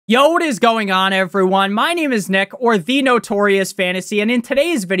Yo, what is going on, everyone? My name is Nick, or the Notorious Fantasy, and in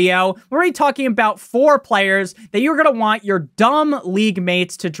today's video, we're going to be talking about 4 players that you're going to want your dumb league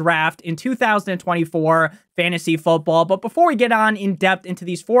mates to draft in 2024 fantasy football. But before we get on in depth into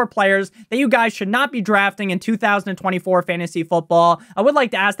these 4 players that you guys should not be drafting in 2024 fantasy football, I would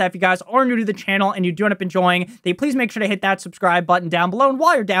like to ask that if you guys are new to the channel and you do end up enjoying, that you please make sure to hit that subscribe button down below. And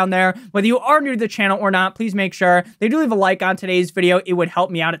while you're down there, whether you are new to the channel or not, please make sure that you do leave a like on today's video. It would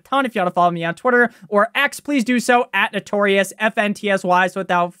help me out a ton. If you want to follow me on Twitter or X, please do so at NotoriousFantasy. So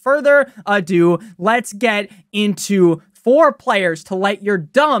without further ado, let's get into 4 players to let your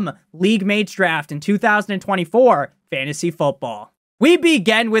dumb league mates draft in 2024 fantasy football. We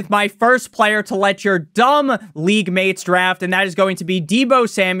begin with my first player to let your dumb league mates draft, and that is going to be Deebo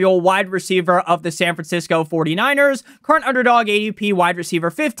Samuel, wide receiver of the San Francisco 49ers, current underdog ADP wide receiver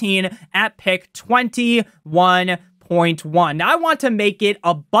 15 at pick 21.1. Now, I want to make it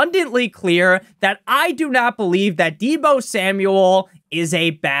abundantly clear that I do not believe that Deebo Samuel is a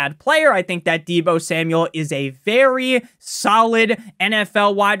bad player. I think that Deebo Samuel is a very solid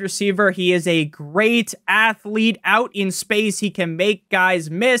NFL wide receiver. He is a great athlete out in space. He can make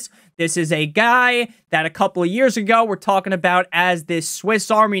guys miss. This is a guy that a couple of years ago we're talking about as this Swiss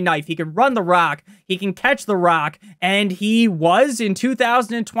Army knife. He can run the rock. He can catch the rock. And he was, in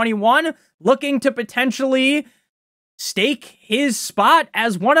 2021, looking to potentially stake his spot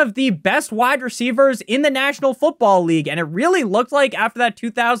as one of the best wide receivers in the National Football League. And it really looked like after that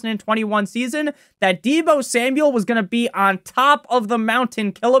 2021 season that Deebo Samuel was going to be on top of the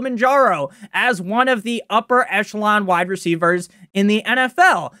mountain Kilimanjaro as one of the upper echelon wide receivers in the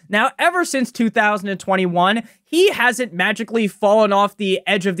NFL. Now, ever since 2021, he hasn't magically fallen off the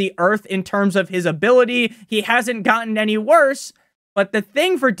edge of the earth in terms of his ability. He hasn't gotten any worse. But the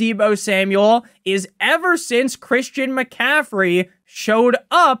thing for Deebo Samuel is ever since Christian McCaffrey showed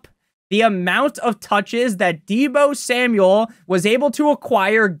up, the amount of touches that Deebo Samuel was able to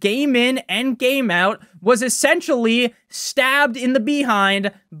acquire game in and game out was essentially stabbed in the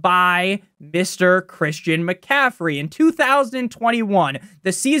behind by Mr. Christian McCaffrey. In 2021,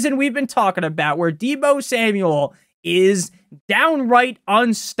 the season we've been talking about, where Deebo Samuel is downright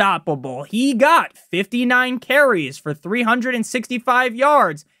unstoppable. He got 59 carries for 365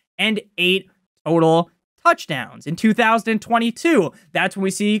 yards and 8 total touchdowns. In 2022, that's when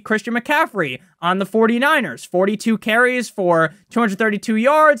we see Christian McCaffrey on the 49ers. 42 carries for 232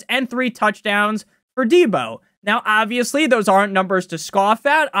 yards and 3 touchdowns for Deebo. Now, obviously, those aren't numbers to scoff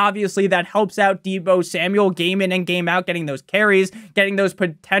at. Obviously, that helps out Deebo Samuel game in and game out, getting those carries, getting those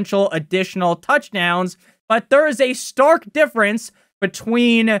potential additional touchdowns. But there is a stark difference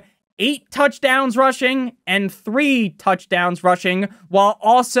between 8 touchdowns rushing and 3 touchdowns rushing, while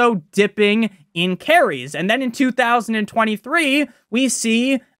also dipping in carries. And then in 2023, we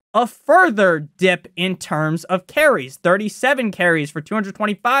see a further dip in terms of carries. 37 carries for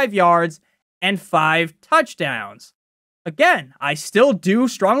 225 yards and 5 touchdowns. Again, I still do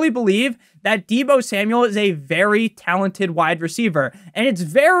strongly believe that Deebo Samuel is a very talented wide receiver. And it's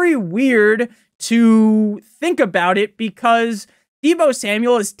very weird to think about it because Deebo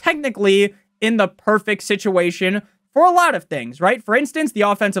Samuel is technically in the perfect situation for a lot of things, right? For instance, the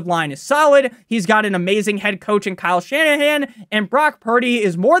offensive line is solid. He's got an amazing head coach in Kyle Shanahan, and Brock Purdy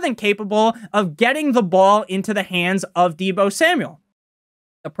is more than capable of getting the ball into the hands of Deebo Samuel.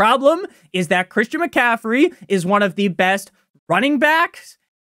 The problem is that Christian McCaffrey is one of the best running backs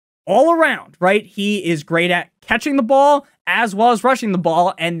all around, right? He is great at catching the ball as well as rushing the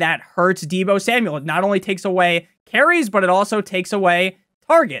ball, and that hurts Deebo Samuel. It not only takes away carries, but it also takes away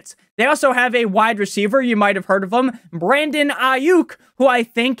targets. They also have a wide receiver, you might have heard of him, Brandon Ayuk, who I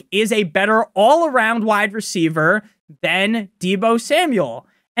think is a better all-around wide receiver than Deebo Samuel.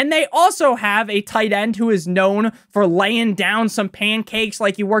 And they also have a tight end who is known for laying down some pancakes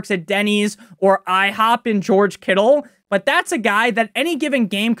like he works at Denny's or IHOP in George Kittle. But that's a guy that any given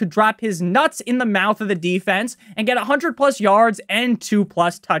game could drop his nuts in the mouth of the defense and get 100+ yards and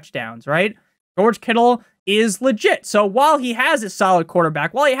 2+ touchdowns, right? George Kittle is legit. So while he has a solid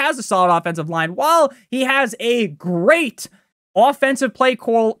quarterback, while he has a solid offensive line, while he has a great offensive play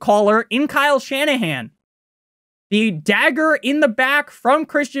caller in Kyle Shanahan, the dagger in the back from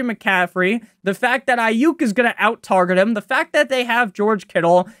Christian McCaffrey, the fact that Ayuk is going to out-target him, the fact that they have George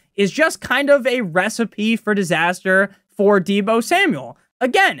Kittle is just kind of a recipe for disaster for Deebo Samuel.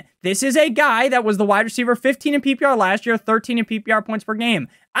 Again, this is a guy that was the wide receiver 15 in PPR last year, 13 in PPR points per game.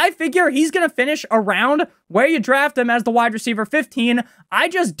 I figure he's going to finish around where you draft him as the wide receiver 15. I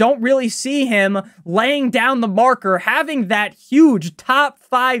just don't really see him laying down the marker, having that huge top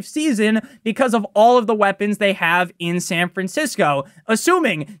 5 season because of all of the weapons they have in San Francisco.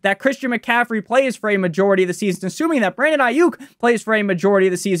 Assuming that Christian McCaffrey plays for a majority of the season, assuming that Brandon Ayuk plays for a majority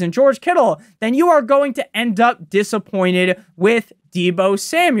of the season, George Kittle, then you are going to end up disappointed with Deebo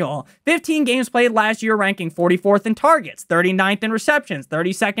Samuel. 15 games played last year, ranking 44th in targets, 39th in receptions,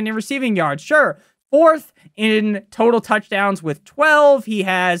 32nd in receiving yards. Sure, 4th in total touchdowns with 12. He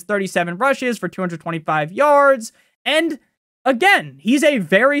has 37 rushes for 225 yards. And again, he's a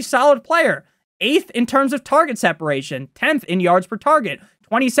very solid player. 8th in terms of target separation, 10th in yards per target,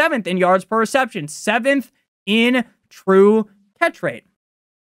 27th in yards per reception, 7th in true catch rate.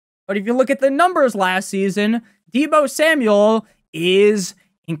 But if you look at the numbers last season, Deebo Samuel is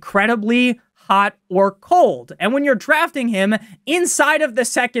incredibly hot or cold. And when you're drafting him inside of the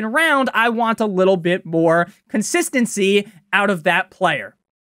second round, I want a little bit more consistency out of that player.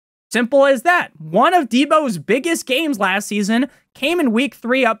 Simple as that. One of Deebo's biggest games last season came in week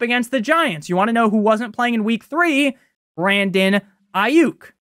 3 up against the Giants. You want to know who wasn't playing in week 3? Brandon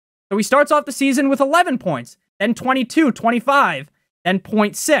Ayuk. So he starts off the season with 11 points, then 22, 25, then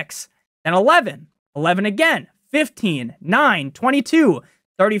 0.6, then 11, 11 again, 15, 9, 22,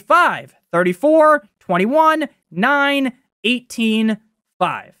 35, 34, 21, 9, 18,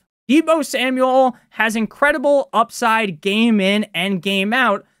 5. Deebo Samuel has incredible upside game in and game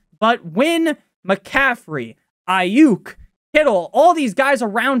out, but when McCaffrey, Ayuk, Kittle, all these guys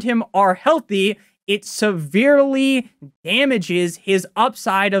around him are healthy, it severely damages his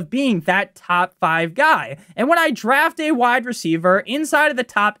upside of being that top 5 guy. And when I draft a wide receiver inside of the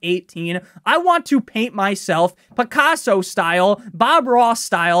top 18, I want to paint myself Picasso style, Bob Ross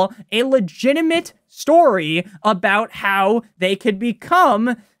style, a legitimate story about how they could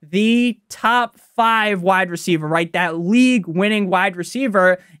become the top 5 wide receiver, right? That league-winning wide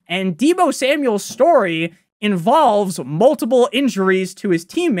receiver. And Deebo Samuel's story involves multiple injuries to his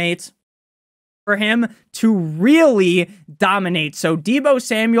teammates for him to really dominate. So Deebo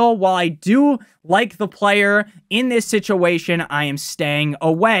Samuel, while I do like the player in this situation, I am staying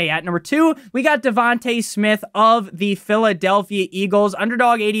away. At number 2, we got DeVonta Smith of the Philadelphia Eagles,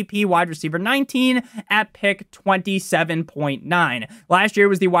 underdog ADP wide receiver 19 at pick 27.9. Last year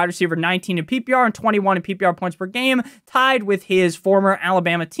was the wide receiver 19 in PPR and 21 in PPR points per game, tied with his former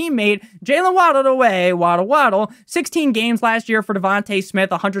Alabama teammate, Jalen Waddle. 16 games last year for DeVonta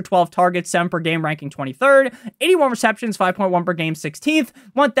Smith, 112 targets, 7 per game, ranking 23rd, 81 receptions, 5.1 per game, 16th,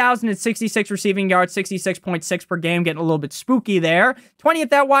 1,066 receiving yards, 66.6 per game, getting a little bit spooky there,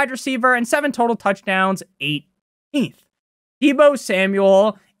 20th at wide receiver, and 7 total touchdowns, 18th. Deebo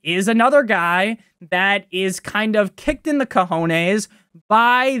Samuel is another guy that is kind of kicked in the cojones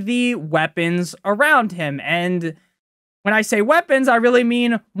by the weapons around him. And when I say weapons, I really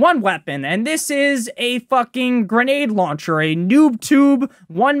mean one weapon. And this is a fucking grenade launcher, a noob tube,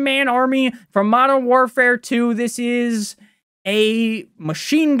 one-man army from Modern Warfare 2. This is a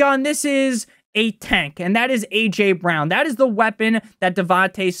machine gun. This is a tank. And that is A.J. Brown. That is the weapon that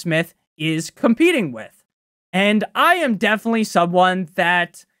DeVonta Smith is competing with. And I am definitely someone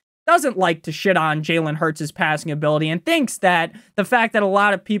that doesn't like to shit on Jalen Hurts' passing ability and thinks that the fact that a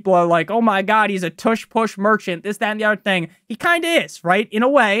lot of people are like, oh my God, he's a tush-push merchant, this, that, and the other thing. He kind of is, right? In a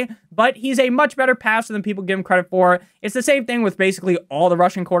way, but he's a much better passer than people give him credit for. It's the same thing with basically all the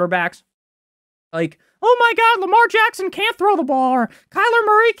Russian quarterbacks. Like, oh my God, Lamar Jackson can't throw the ball, or Kyler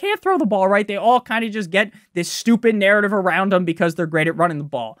Murray can't throw the ball, right? They all kind of just get this stupid narrative around them because they're great at running the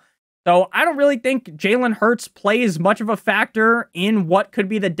ball. So I don't really think Jalen Hurts plays much of a factor in what could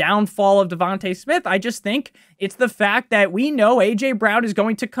be the downfall of DeVonta Smith. I just think it's the fact that we know A.J. Brown is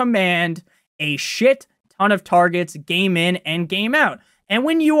going to command a shit ton of targets game in and game out. And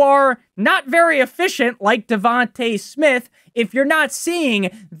when you are not very efficient like DeVonta Smith, if you're not seeing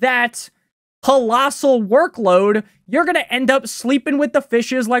that colossal workload, you're going to end up sleeping with the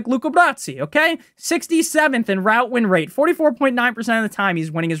fishes like Luca Brasi, okay? 67th in route win rate, 44.9% of the time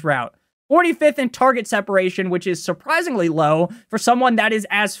he's winning his route. 45th in target separation, which is surprisingly low for someone that is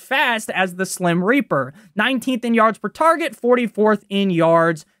as fast as the Slim Reaper. 19th in yards per target, 44th in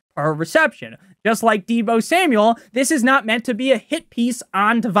yards per reception. Just like Deebo Samuel, this is not meant to be a hit piece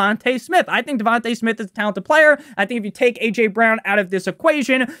on DeVonta Smith. I think DeVonta Smith is a talented player. I think if you take A.J. Brown out of this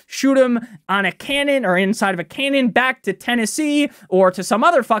equation, shoot him on a cannon or inside of a cannon back to Tennessee or to some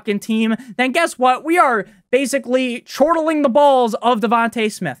other fucking team, then guess what? We are basically chortling the balls of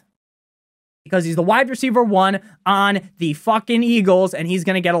DeVonta Smith. because he's the wide receiver 1 on the fucking Eagles, and he's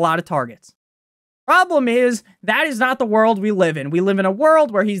going to get a lot of targets. Problem is, that is not the world we live in. We live in a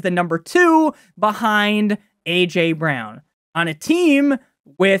world where he's the number 2 behind A.J. Brown on a team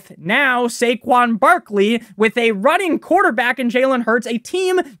with now Saquon Barkley, with a running quarterback in Jalen Hurts, a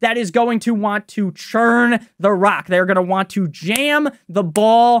team that is going to want to churn the rock. They're going to want to jam the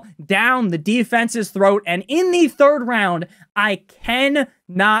ball down the defense's throat. And in the 3rd round, I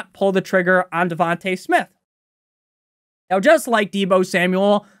cannot pull the trigger on DeVonta Smith. Now, just like Deebo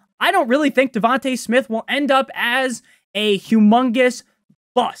Samuel, I don't really think DeVonta Smith will end up as a humongous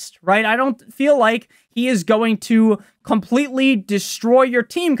bust, right? I don't feel like he is going to completely destroy your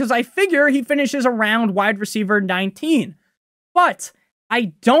team because I figure he finishes around wide receiver 19. But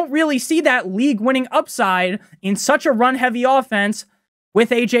I don't really see that league-winning upside in such a run-heavy offense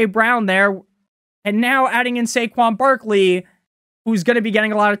with A.J. Brown there, and now adding in Saquon Barkley, who's going to be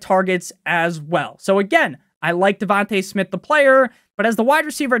getting a lot of targets as well. So again, I like DeVonta Smith, the player, but as the wide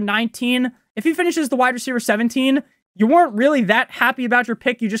receiver 19, if he finishes the wide receiver 17, you weren't really that happy about your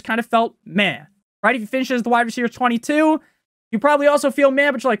pick. You just kind of felt meh, right? If he finishes the wide receiver 22, you probably also feel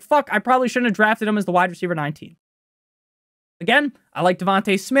meh, but you're like, fuck, I probably shouldn't have drafted him as the wide receiver 19. Again, I like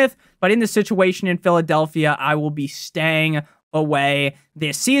DeVonta Smith, but in this situation in Philadelphia, I will be staying away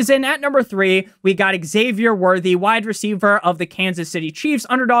this season. At number 3, we got Xavier Worthy, wide receiver of the Kansas City Chiefs,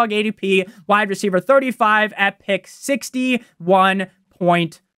 underdog ADP, wide receiver 35 at pick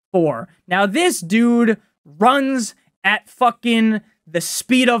 61.4. Now, this dude runs at fucking the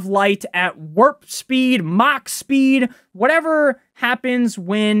speed of light, at warp speed, Mach speed, whatever happens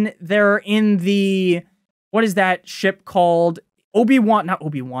when they're in the, what is that ship called? Not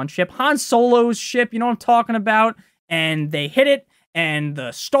Obi-Wan ship, Han Solo's ship, you know what I'm talking about? And they hit it, and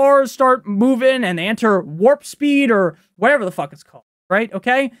the stars start moving, and they enter warp speed, or whatever the fuck it's called, right?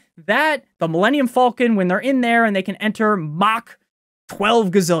 Okay? That, the Millennium Falcon, when they're in there, and they can enter Mach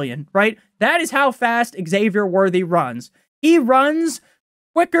 12 gazillion, right? That is how fast Xavier Worthy runs. He runs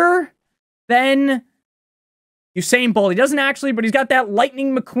quicker than Usain Bolt. He doesn't actually, but he's got that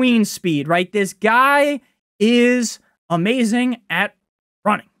Lightning McQueen speed, right? This guy is amazing at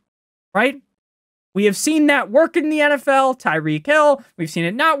running, right? We have seen that work in the NFL, Tyreek Hill. We've seen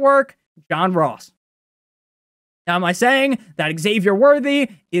it not work, John Ross. Now, am I saying that Xavier Worthy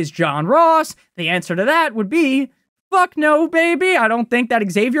is John Ross? The answer to that would be, fuck no, baby. I don't think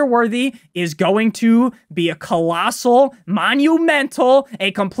that Xavier Worthy is going to be a colossal, monumental,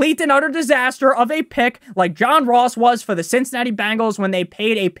 a complete and utter disaster of a pick like John Ross was for the Cincinnati Bengals when they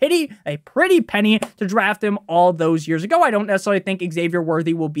paid a pretty penny to draft him all those years ago. I don't necessarily think Xavier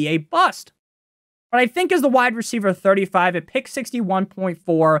Worthy will be a bust. But I think as the wide receiver 35 at pick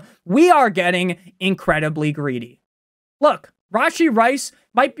 61.4, we are getting incredibly greedy. Look, Rashee Rice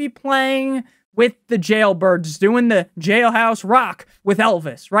might be playing with the Jailbirds, doing the Jailhouse Rock with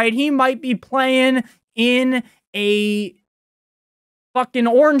Elvis, right? He might be playing in a fucking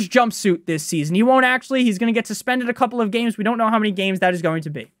orange jumpsuit this season. He won't actually. He's going to get suspended a couple of games. We don't know how many games that is going to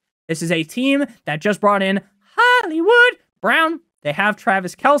be. This is a team that just brought in Hollywood Brown. They have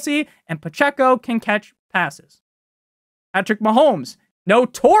Travis Kelce, and Pacheco can catch passes. Patrick Mahomes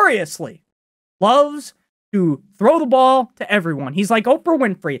notoriously loves to throw the ball to everyone. He's like Oprah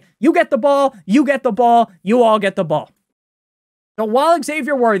Winfrey. You get the ball, you get the ball, you all get the ball. So while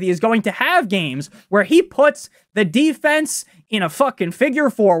Xavier Worthy is going to have games where he puts the defense in a fucking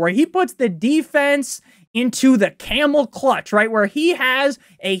figure 4, where he puts the defense into the camel clutch, right? Where he has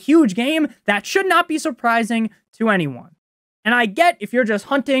a huge game, that should not be surprising to anyone. And I get if you're just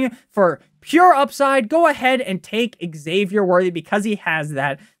hunting for pure upside, go ahead and take Xavier Worthy because he has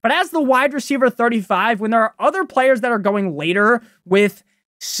that. But as the wide receiver 35, when there are other players that are going later with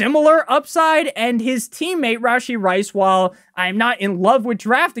similar upside, and his teammate Rashee Rice, while I'm not in love with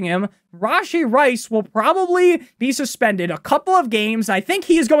drafting him, Rashee Rice will probably be suspended a couple of games. I think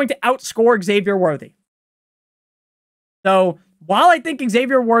he is going to outscore Xavier Worthy. So while I think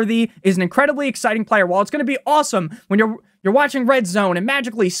Xavier Worthy is an incredibly exciting player, while it's going to be awesome when you're watching Red Zone and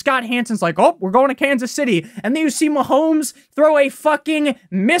magically Scott Hansen's like, oh, we're going to Kansas City. And then you see Mahomes throw a fucking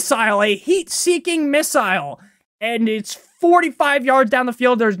missile, a heat-seeking missile. And it's 45 yards down the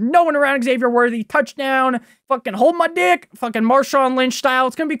field. There's no one around Xavier Worthy. Touchdown. Fucking hold my dick. Fucking Marshawn Lynch style.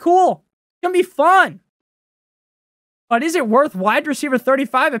 It's going to be cool. It's going to be fun. But is it worth wide receiver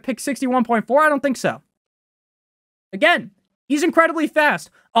 35 at pick 61.4? I don't think so. Again, he's incredibly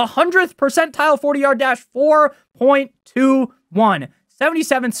fast. 100th percentile 40-yard dash, 4.21.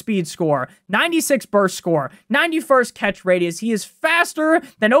 77 speed score, 96 burst score, 91st catch radius. He is faster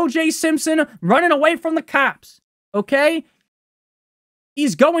than O.J. Simpson running away from the cops. Okay?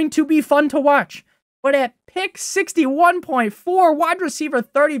 he's going to be fun to watch. But at pick 61.4, wide receiver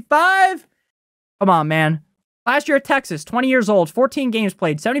 35, come on, man. Last year at Texas, 20 years old, 14 games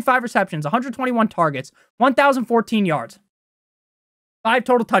played, 75 receptions, 121 targets, 1,014 yards. 5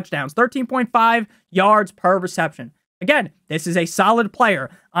 total touchdowns, 13.5 yards per reception. Again, this is a solid player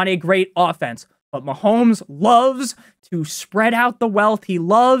on a great offense. But Mahomes loves to spread out the wealth. He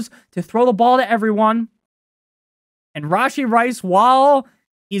loves to throw the ball to everyone. And Rashee Rice, while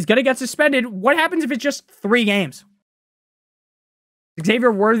he's going to get suspended, what happens if it's just 3 games?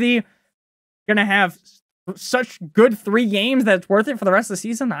 Xavier Worthy going to have such good 3 games that it's worth it for the rest of the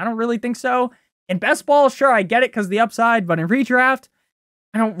season? I don't really think so. In best ball, sure, I get it because of the upside. But in redraft,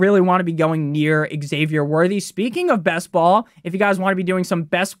 I don't really want to be going near Xavier Worthy. Speaking of best ball, if you guys want to be doing some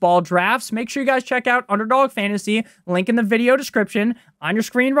best ball drafts, make sure you guys check out Underdog Fantasy. Link in the video description. On your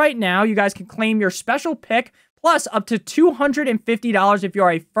screen right now, you guys can claim your special pick plus up to $250 if you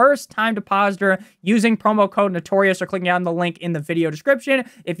are a first-time depositor using promo code Notorious or clicking on the link in the video description.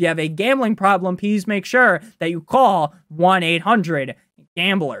 If you have a gambling problem, please make sure that you call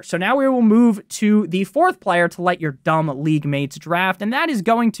 1-800-GAMBLER. So now we will move to the 4th player to let your dumb league mates draft, and that is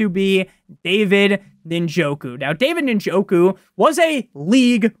going to be David Njoku. Now, David Njoku was a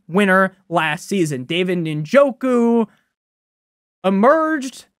league winner last season. David Njoku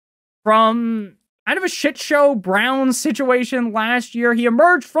emerged from kind of a shit show Browns situation last year. He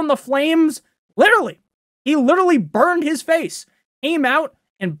emerged from the flames, literally. He literally burned his face, came out,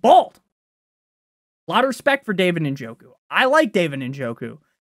 and balled. A lot of respect for David Njoku. I like David Njoku.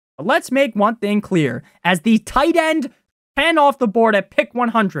 But let's make one thing clear. As the tight end 10 off the board at pick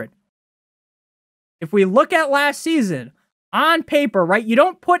 100, if we look at last season, on paper, right, you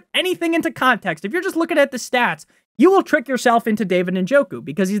don't put anything into context. If you're just looking at the stats, you will trick yourself into David Njoku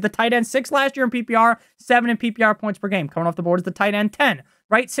because he's the tight end 6 last year in PPR, 7 in PPR points per game. Coming off the board is the tight end 10,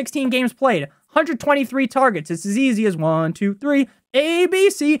 right? 16 games played, 123 targets. It's as easy as 1, 2, 3, A,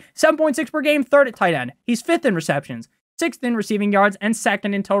 B, C, 7.6 per game, 3rd at tight end. He's 5th in receptions, 6th in receiving yards, and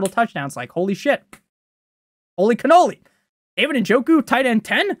 2nd in total touchdowns. Like, holy shit. Holy cannoli. David Njoku, tight end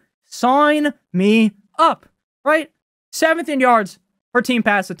 10? Sign me up, right? 7th in yards per team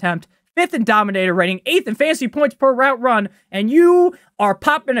pass attempt, 5th in dominator rating, 8th in fantasy points per route run, and you are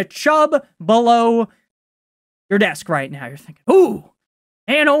popping a chub below your desk right now. You're thinking, ooh,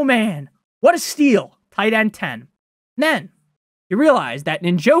 man, oh man, what a steal, tight end 10. And then you realize that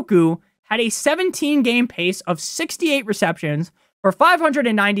Njoku had a 17-game pace of 68 receptions for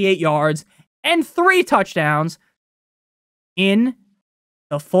 598 yards and 3 touchdowns in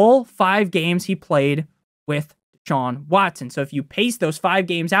the full 5 games he played with Deshaun Watson. So if you pace those 5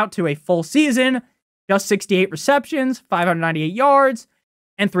 games out to a full season, just 68 receptions, 598 yards,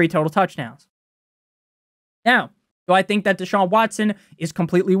 and 3 total touchdowns. Now, do I think that Deshaun Watson is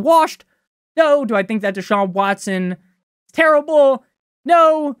completely washed? No. Do I think that Deshaun Watson is terrible?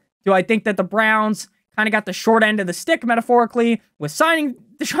 No. Do I think that the Browns kind of got the short end of the stick, metaphorically, with signing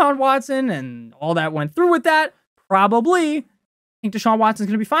Deshaun Watson and all that went through with that? Probably. I think Deshaun Watson's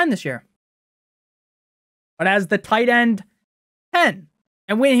going to be fine this year. But as the tight end 10,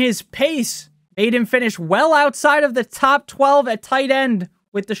 and when his pace made him finish well outside of the top 12 at tight end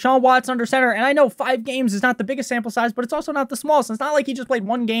with Deshaun Watson under center, and I know 5 games is not the biggest sample size, but it's also not the smallest. It's not like he just played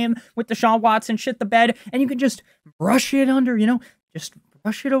 1 game with Deshaun Watson, shit the bed, and you can just brush it under, you know, just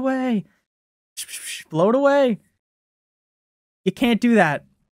brush it away, blow it away. You can't do that.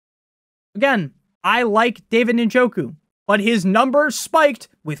 Again, I like David Njoku, but his numbers spiked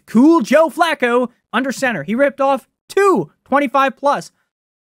with Cool Joe Flacco under center. He ripped off 2 25-plus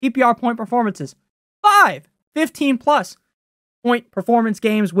PPR point performances, 5 15-plus point performance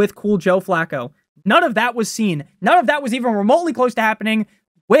games with Cool Joe Flacco. None of that was seen. None of that was even remotely close to happening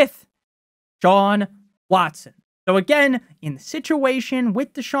with Deshaun Watson. So again, in the situation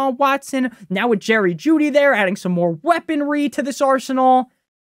with Deshaun Watson, now with Jerry Jeudy there, adding some more weaponry to this arsenal,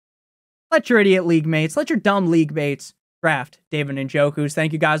 let your idiot league mates, let your dumb league mates draft David Njoku.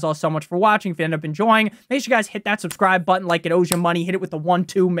 Thank you guys all so much for watching. If you end up enjoying, make sure you guys hit that subscribe button like it owes you money. Hit it with the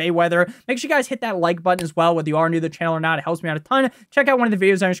 1-2 Mayweather. Make sure you guys hit that like button as well, whether you are new to the channel or not. It helps me out a ton. Check out one of the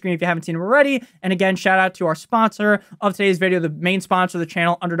videos on your screen if you haven't seen them already. And again, shout out to our sponsor of today's video, the main sponsor of the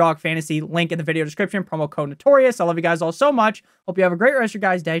channel, Underdog Fantasy. Link in the video description. Promo code Notorious. I love you guys all so much. Hope you have a great rest of your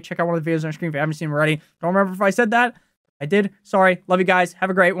guys' day. Check out one of the videos on your screen if you haven't seen them already. Don't remember if I said that. I did. Sorry. Love you guys.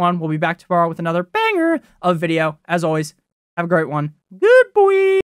 Have a great one. We'll be back tomorrow with another banger of video. As always, have a great one. Good boy.